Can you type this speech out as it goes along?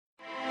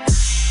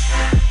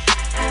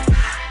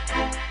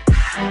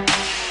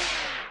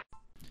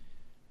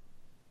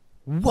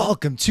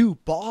Welcome to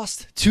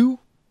Boss to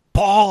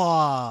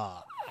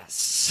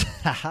Boss.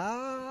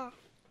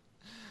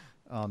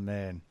 Oh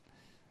man,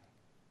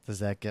 does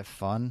that get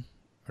fun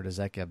or does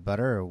that get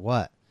better or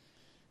what?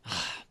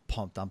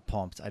 Pumped, I'm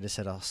pumped. I just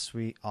had a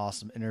sweet,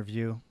 awesome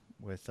interview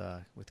with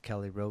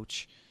Kelly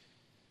Roach.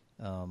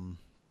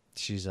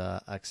 She's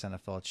a ex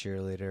NFL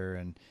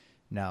cheerleader, and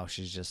now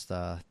she's just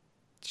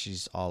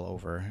she's all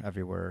over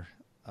everywhere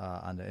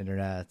on the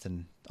internet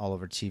and all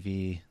over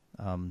TV.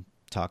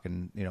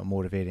 Talking,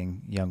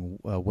 motivating young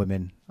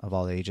women of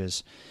all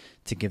ages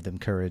to give them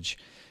courage.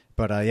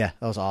 But yeah,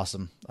 that was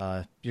awesome.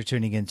 You're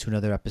tuning in to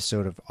another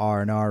episode of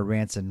R&R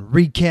Rants and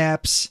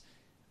Recaps.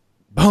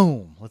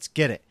 Boom, let's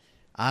get it.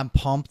 I'm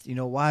pumped. You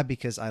know why?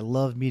 Because I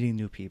love meeting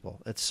new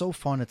people. It's so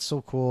fun. It's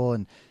so cool,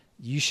 and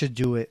you should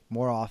do it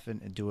more often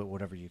and do it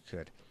whatever you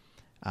could.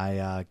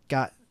 I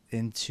got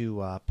into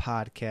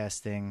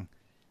podcasting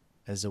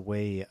as a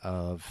way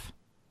of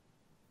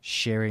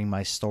sharing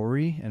my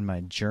story and my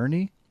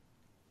journey.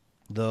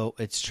 Though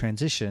it's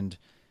transitioned,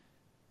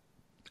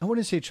 I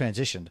wouldn't say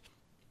transitioned.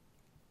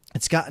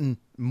 It's gotten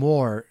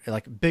more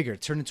bigger,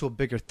 turned into a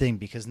bigger thing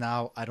because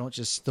now I don't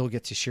just still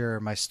get to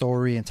share my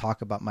story and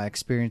talk about my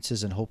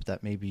experiences and hope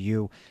that maybe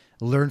you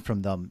learn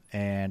from them.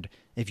 And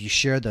if you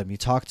share them, you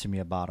talk to me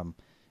about them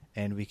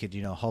and we could,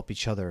 help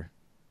each other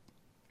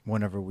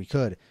whenever we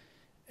could.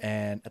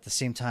 And at the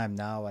same time,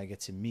 now I get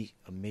to meet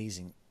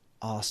amazing,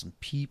 awesome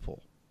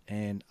people.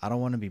 And I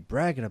don't want to be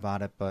bragging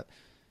about it, but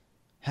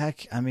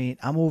heck, I mean,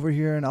 I'm over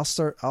here and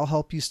I'll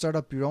help you start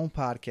up your own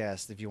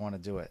podcast if you want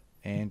to do it.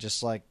 And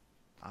just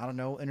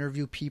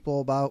interview people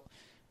about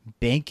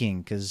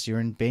banking because you're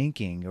in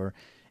banking, or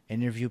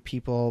interview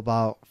people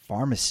about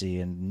pharmacy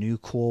and new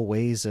cool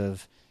ways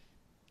of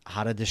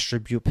how to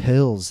distribute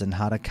pills and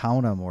how to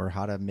count them, or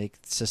how to make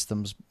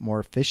systems more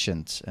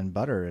efficient and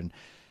better. And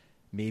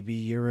maybe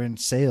you're in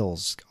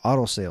sales,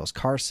 auto sales,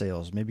 car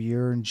sales. Maybe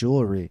you're in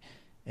jewelry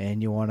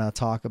and you want to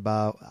talk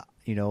about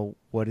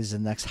what is the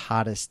next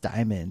hottest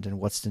diamond and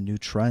what's the new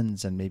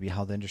trends and maybe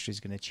how the industry is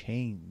going to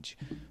change.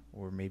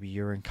 Or maybe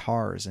you're in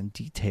cars and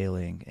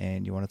detailing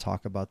and you want to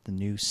talk about the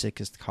new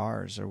sickest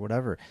cars or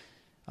whatever.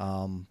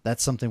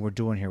 That's something we're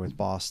doing here with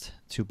Boss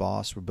to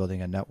Boss. We're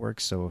building a network.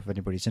 So if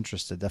anybody's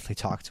interested, definitely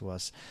talk to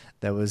us.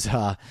 That was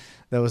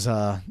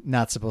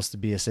not supposed to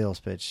be a sales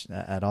pitch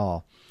at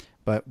all.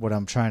 But what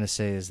I'm trying to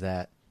say is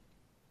that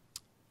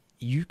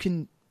you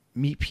can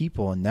meet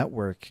people and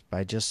network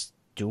by just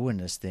doing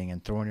this thing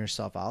and throwing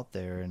yourself out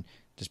there and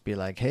just be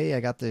like, hey, I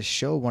got this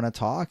show, want to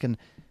talk? And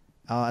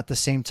at the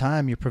same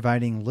time, you're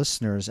providing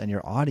listeners and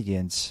your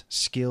audience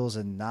skills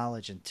and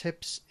knowledge and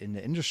tips in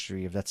the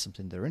industry if that's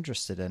something they're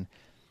interested in.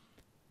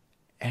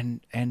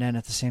 And then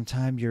at the same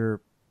time,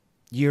 you're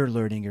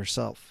learning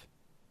yourself.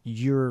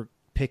 You're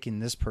picking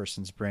this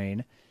person's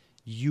brain.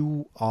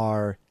 You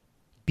are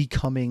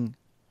becoming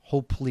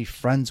hopefully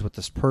friends with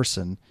this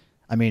person.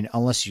 I mean,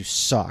 unless you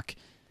suck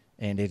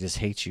and they just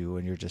hate you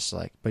and you're just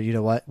like, but you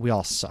know what? We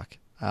all suck,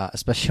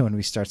 especially when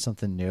we start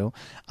something new.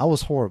 I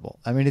was horrible.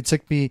 I mean, it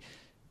took me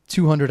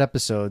 200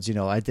 episodes.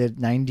 I did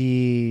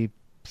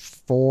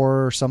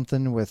 94 or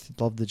something with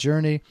Love the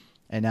Journey.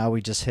 And now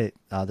we just hit,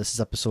 this is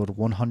episode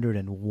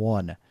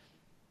 101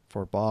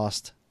 for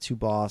Boss to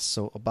Boss.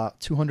 So about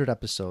 200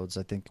 episodes,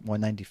 I think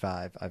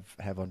 195 I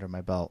have under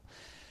my belt.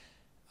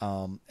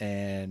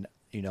 And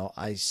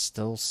I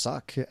still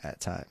suck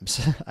at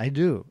times. I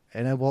do.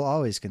 And I will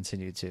always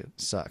continue to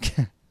suck.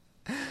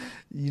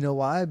 You know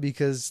why?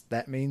 Because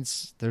that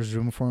means there's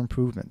room for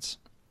improvements.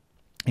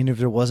 And if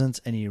there wasn't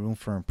any room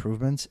for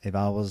improvements, if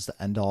I was the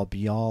end all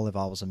be all, if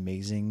I was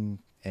amazing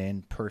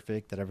and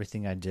perfect at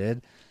everything I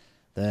did,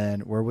 then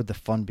where would the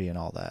fun be in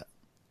all that?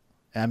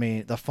 I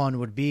mean, the fun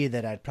would be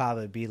that I'd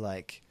probably be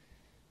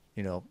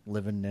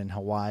living in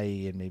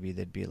Hawaii, and maybe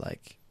there'd be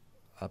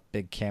a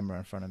big camera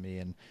in front of me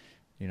and,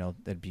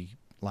 they'd be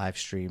live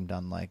streamed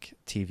on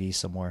TV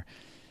somewhere.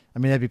 I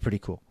mean, that'd be pretty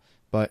cool.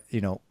 But,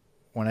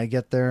 when I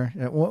get there,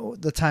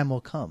 the time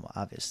will come.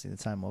 Obviously, the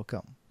time will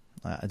come.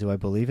 Do I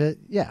believe it?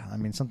 Yeah. I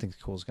mean, something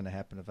cool is going to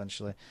happen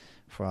eventually,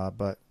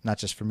 but not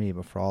just for me,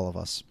 but for all of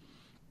us.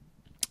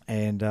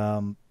 And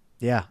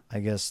yeah,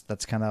 I guess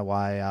that's kind of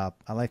why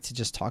I like to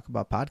just talk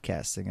about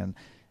podcasting,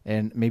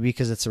 and maybe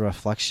because it's a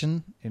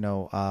reflection,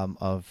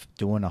 of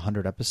doing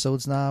 100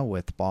 episodes now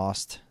with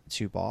Boss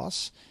to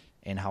Boss,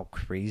 and how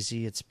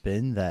crazy it's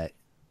been that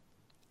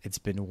it's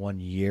been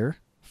 1 year.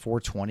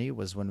 420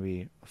 was when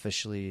we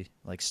officially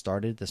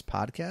started this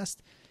podcast,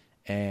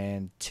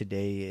 and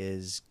today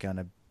is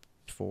gonna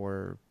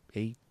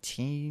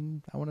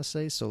 4/18, I want to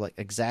say. So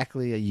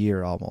exactly a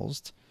year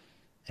almost,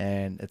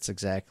 and it's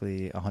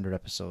exactly 100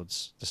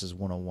 episodes. This is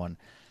 101,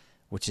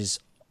 which is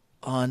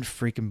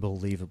unfreaking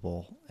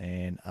believable.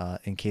 And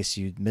in case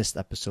you missed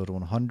episode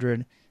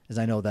 100, as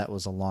I know that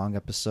was a long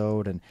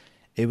episode, and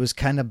it was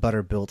kind of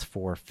better built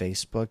for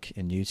Facebook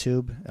and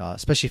YouTube,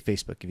 especially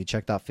Facebook. If you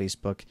checked out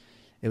Facebook,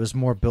 it was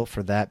more built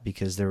for that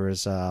because there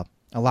was a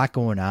lot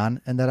going on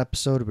in that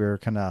episode. We were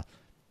kind of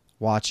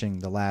watching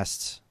the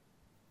last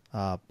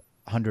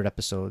 100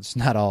 episodes,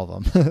 not all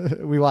of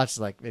them. We watched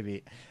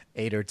maybe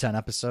 8 or 10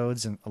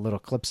 episodes and a little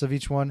clips of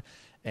each one,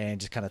 and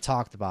just kind of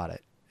talked about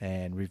it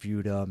and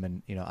reviewed them.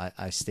 And,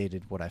 I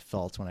stated what I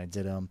felt when I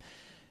did them.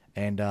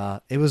 And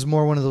it was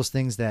more one of those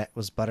things that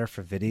was better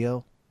for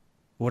video.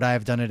 Would I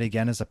have done it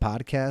again as a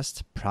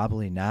podcast?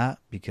 Probably not,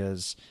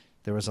 because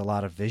there was a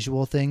lot of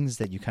visual things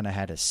that you kind of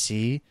had to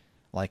see,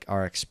 like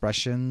our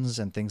expressions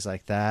and things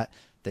like that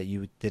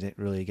you didn't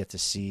really get to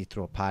see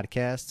through a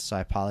podcast. So I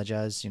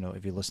apologize,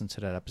 if you listened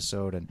to that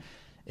episode and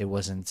it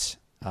wasn't,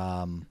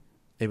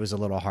 it was a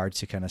little hard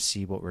to kind of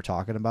see what we're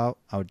talking about.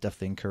 I would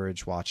definitely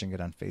encourage watching it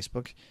on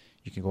Facebook.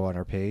 You can go on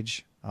our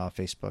page,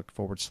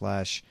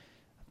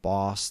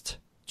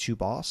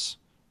 Facebook.com/boss2boss,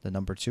 the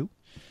number 2.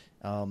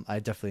 I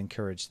definitely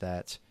encourage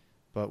that.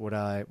 But what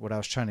I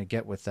was trying to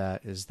get with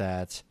that is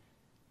that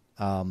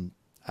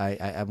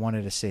I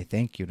wanted to say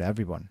thank you to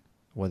everyone,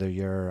 whether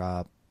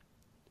you're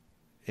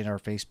in our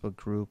Facebook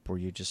group or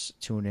you just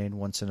tune in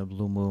once in a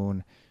blue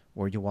moon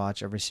or you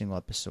watch every single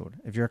episode.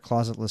 If you're a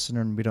closet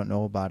listener and we don't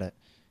know about it,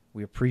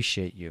 we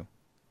appreciate you.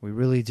 We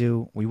really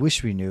do. We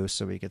wish we knew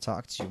so we could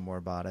talk to you more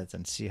about it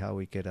and see how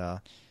we could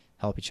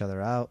help each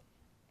other out.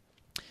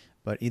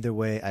 But either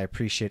way, I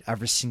appreciate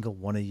every single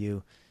one of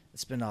you.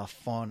 It's been a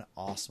fun,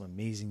 awesome,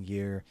 amazing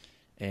year.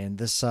 And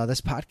this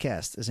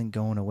podcast isn't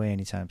going away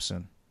anytime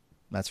soon.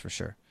 That's for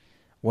sure.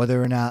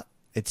 Whether or not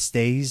it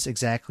stays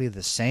exactly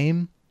the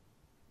same,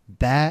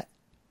 that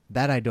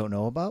I don't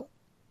know about.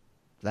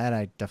 That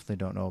I definitely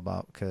don't know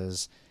about,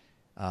 because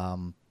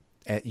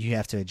you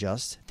have to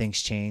adjust.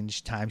 Things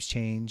change, times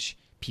change,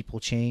 people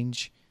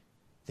change,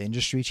 the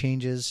industry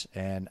changes.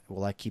 And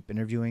will I keep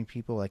interviewing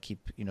people? Will I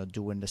keep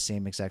doing the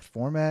same exact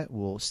format?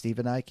 Will Steve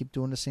and I keep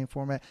doing the same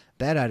format?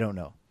 That I don't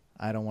know.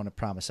 I don't want to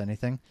promise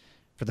anything.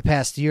 For the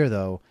past year,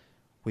 though,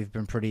 we've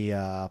been pretty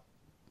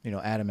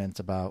adamant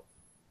about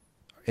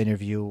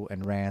interview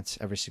and rants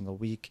every single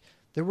week.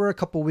 There were a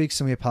couple weeks,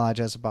 and we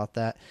apologize about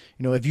that.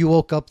 If you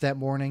woke up that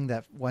morning,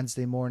 that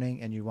Wednesday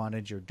morning, and you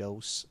wanted your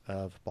dose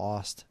of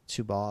Boss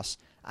to Boss,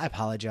 I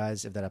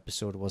apologize if that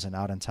episode wasn't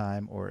out in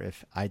time or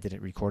if I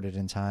didn't record it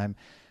in time.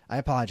 I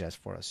apologize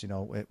for us.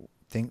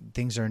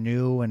 Things are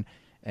new, and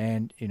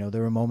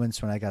there were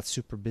moments when I got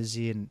super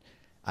busy, and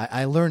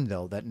I learned,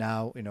 though, that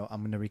now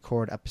I'm going to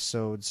record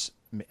episodes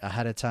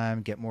ahead of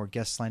time, get more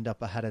guests lined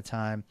up ahead of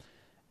time,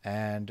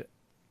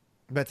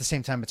 but at the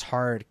same time, it's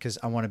hard because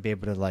I want to be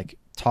able to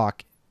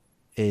talk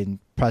in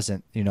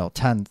present,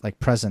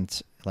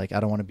 present. I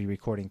don't want to be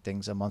recording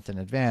things a month in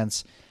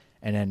advance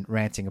and then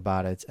ranting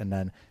about it. And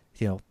then,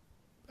 by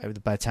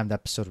the time the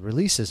episode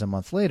releases a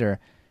month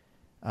later,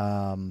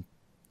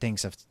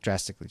 things have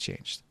drastically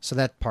changed. So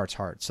that part's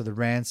hard. So the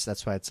rants,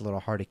 that's why it's a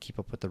little hard to keep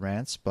up with the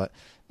rants, but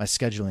my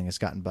scheduling has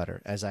gotten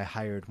better as I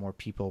hired more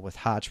people with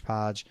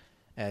Hodgepodge,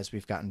 as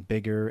we've gotten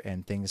bigger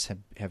and things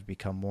have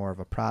become more of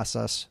a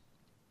process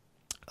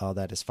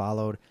that is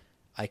followed.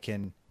 I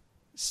can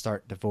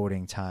start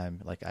devoting time.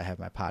 Like, I have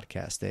my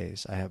podcast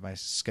days. I have my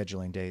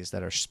scheduling days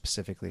that are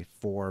specifically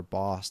for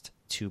Boss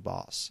to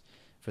Boss,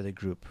 for the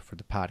group, for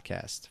the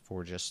podcast,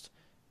 for just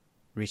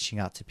reaching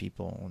out to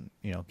people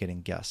and,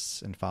 getting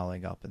guests and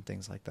following up and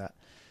things like that.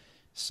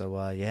 So,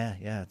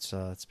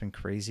 it's been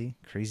crazy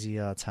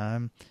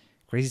time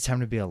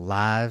to be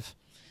alive.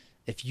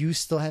 If you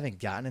still haven't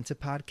gotten into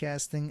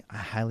podcasting, I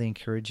highly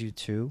encourage you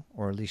to,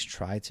 or at least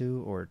try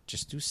to, or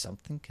just do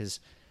something, because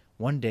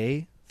one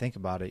day, think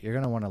about it, you're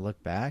going to want to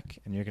look back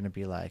and you're going to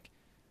be like,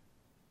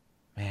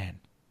 man,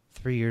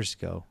 3 years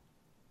ago,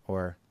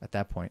 or at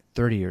that point,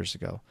 30 years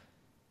ago,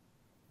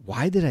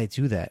 why did I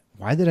do that?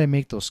 Why did I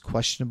make those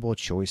questionable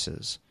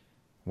choices?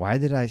 Why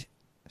did I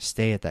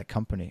stay at that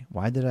company?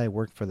 Why did I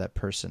work for that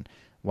person?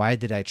 Why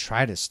did I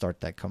try to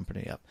start that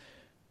company up?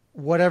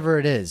 Whatever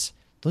it is,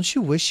 don't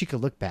you wish you could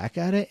look back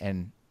at it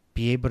and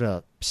be able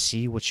to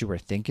see what you were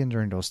thinking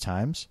during those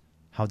times?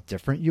 How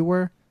different you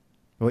were?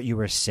 What you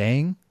were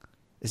saying?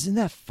 Isn't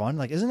that fun?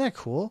 Isn't that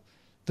cool?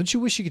 Don't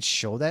you wish you could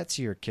show that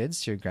to your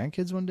kids, to your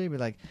grandkids one day? Be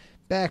like,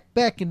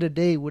 back in the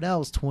day when I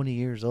was 20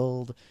 years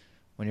old,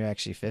 when you're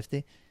actually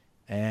 50,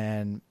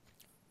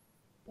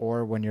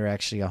 or when you're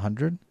actually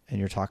 100 and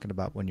you're talking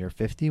about when you're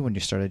 50, when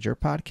you started your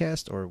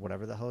podcast or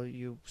whatever the hell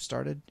you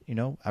started,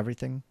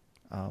 everything's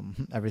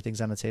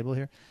on the table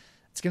here.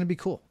 It's going to be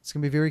cool. It's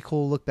going to be very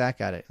cool to look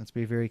back at it. It's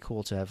going to be very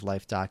cool to have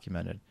life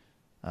documented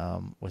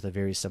with a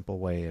very simple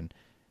way,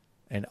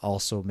 and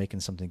also making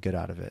something good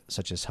out of it,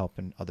 such as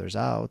helping others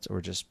out or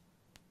just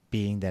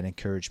being that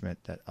encouragement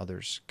that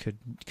others could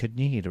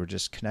need, or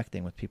just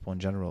connecting with people in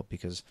general,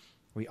 because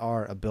we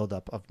are a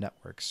buildup of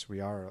networks.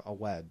 We are a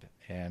web.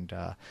 And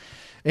I'm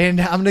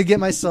going to get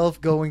myself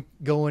going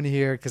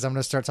here, because I'm going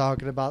to start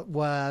talking about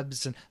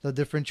webs and the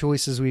different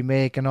choices we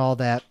make and all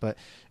that. But,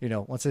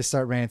 once I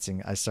start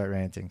ranting, I start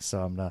ranting.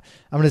 So I'm going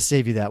to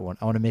save you that one.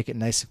 I want to make it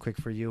nice and quick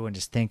for you, and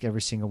just thank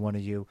every single one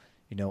of you.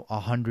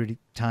 100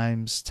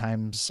 times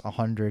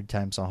 100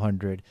 times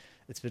 100.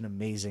 It's been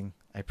amazing.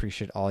 I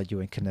appreciate all of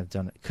you, and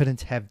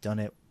couldn't have done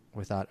it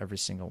without every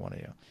single one of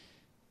you.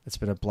 It's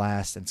been a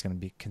blast, and it's going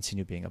to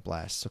continue being a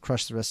blast. So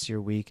crush the rest of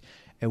your week,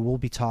 and we'll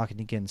be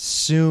talking again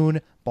soon.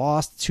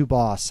 Boss to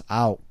Boss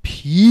out.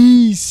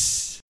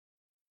 Peace.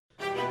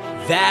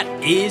 That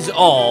is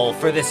all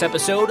for this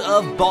episode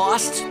of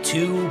Boss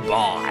to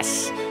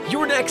Boss.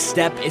 Your next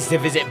step is to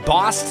visit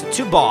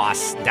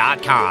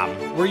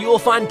bosstoboss.com, where you will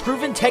find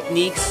proven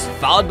techniques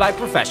followed by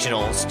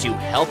professionals to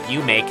help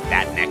you make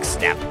that next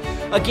step.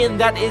 Again,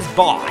 that is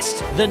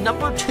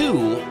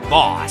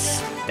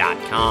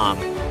boss2boss.com.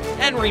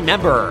 And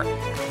remember,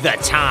 the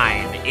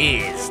time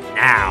is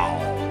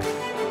now.